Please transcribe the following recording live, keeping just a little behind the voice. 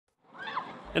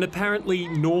An apparently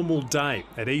normal day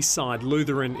at Eastside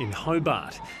Lutheran in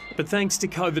Hobart. But thanks to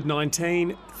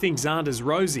COVID-19, things aren't as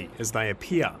rosy as they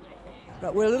appear.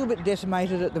 But we're a little bit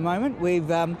decimated at the moment. We've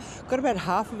got about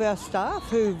half of our staff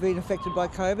who've been affected by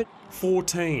COVID.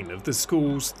 14 of the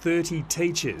school's 30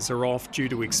 teachers are off due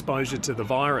to exposure to the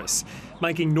virus,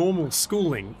 making normal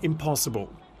schooling impossible.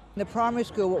 In the primary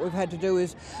school, what we've had to do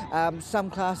is some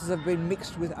classes have been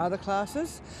mixed with other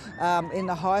classes. In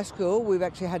the high school, we've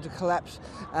actually had to collapse,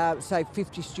 say,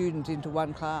 50 students into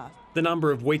one class. The number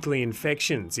of weekly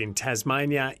infections in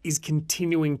Tasmania is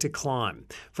continuing to climb,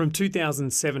 from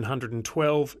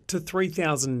 2,712 to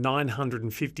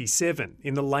 3,957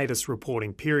 in the latest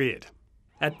reporting period.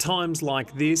 At times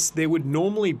like this, there would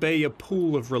normally be a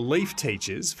pool of relief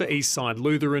teachers for Eastside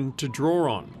Lutheran to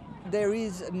draw on. There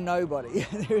is nobody.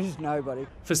 There is nobody.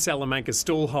 For Salamanca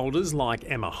stallholders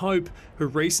like Emma Hope, who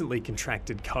recently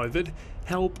contracted COVID,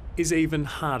 help is even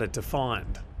harder to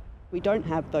find. We don't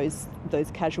have those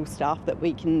casual staff that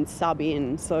we can sub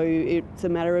in, so it's a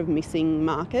matter of missing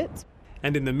markets.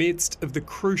 And in the midst of the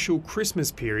crucial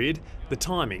Christmas period, the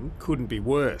timing couldn't be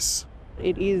worse.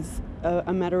 It is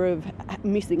a matter of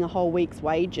missing a whole week's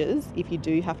wages if you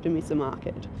do have to miss a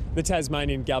market. The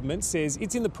Tasmanian government says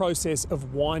it's in the process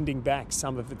of winding back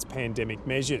some of its pandemic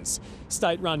measures.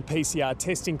 State-run PCR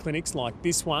testing clinics like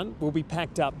this one will be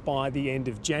packed up by the end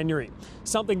of January,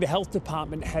 something the Health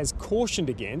Department has cautioned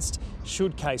against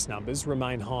should case numbers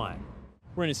remain high.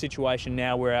 We're in a situation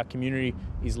now where our community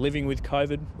is living with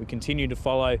COVID. We continue to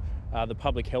follow the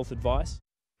public health advice.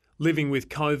 Living with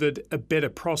COVID, a better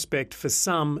prospect for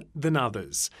some than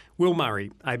others. Will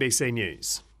Murray, ABC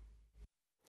News.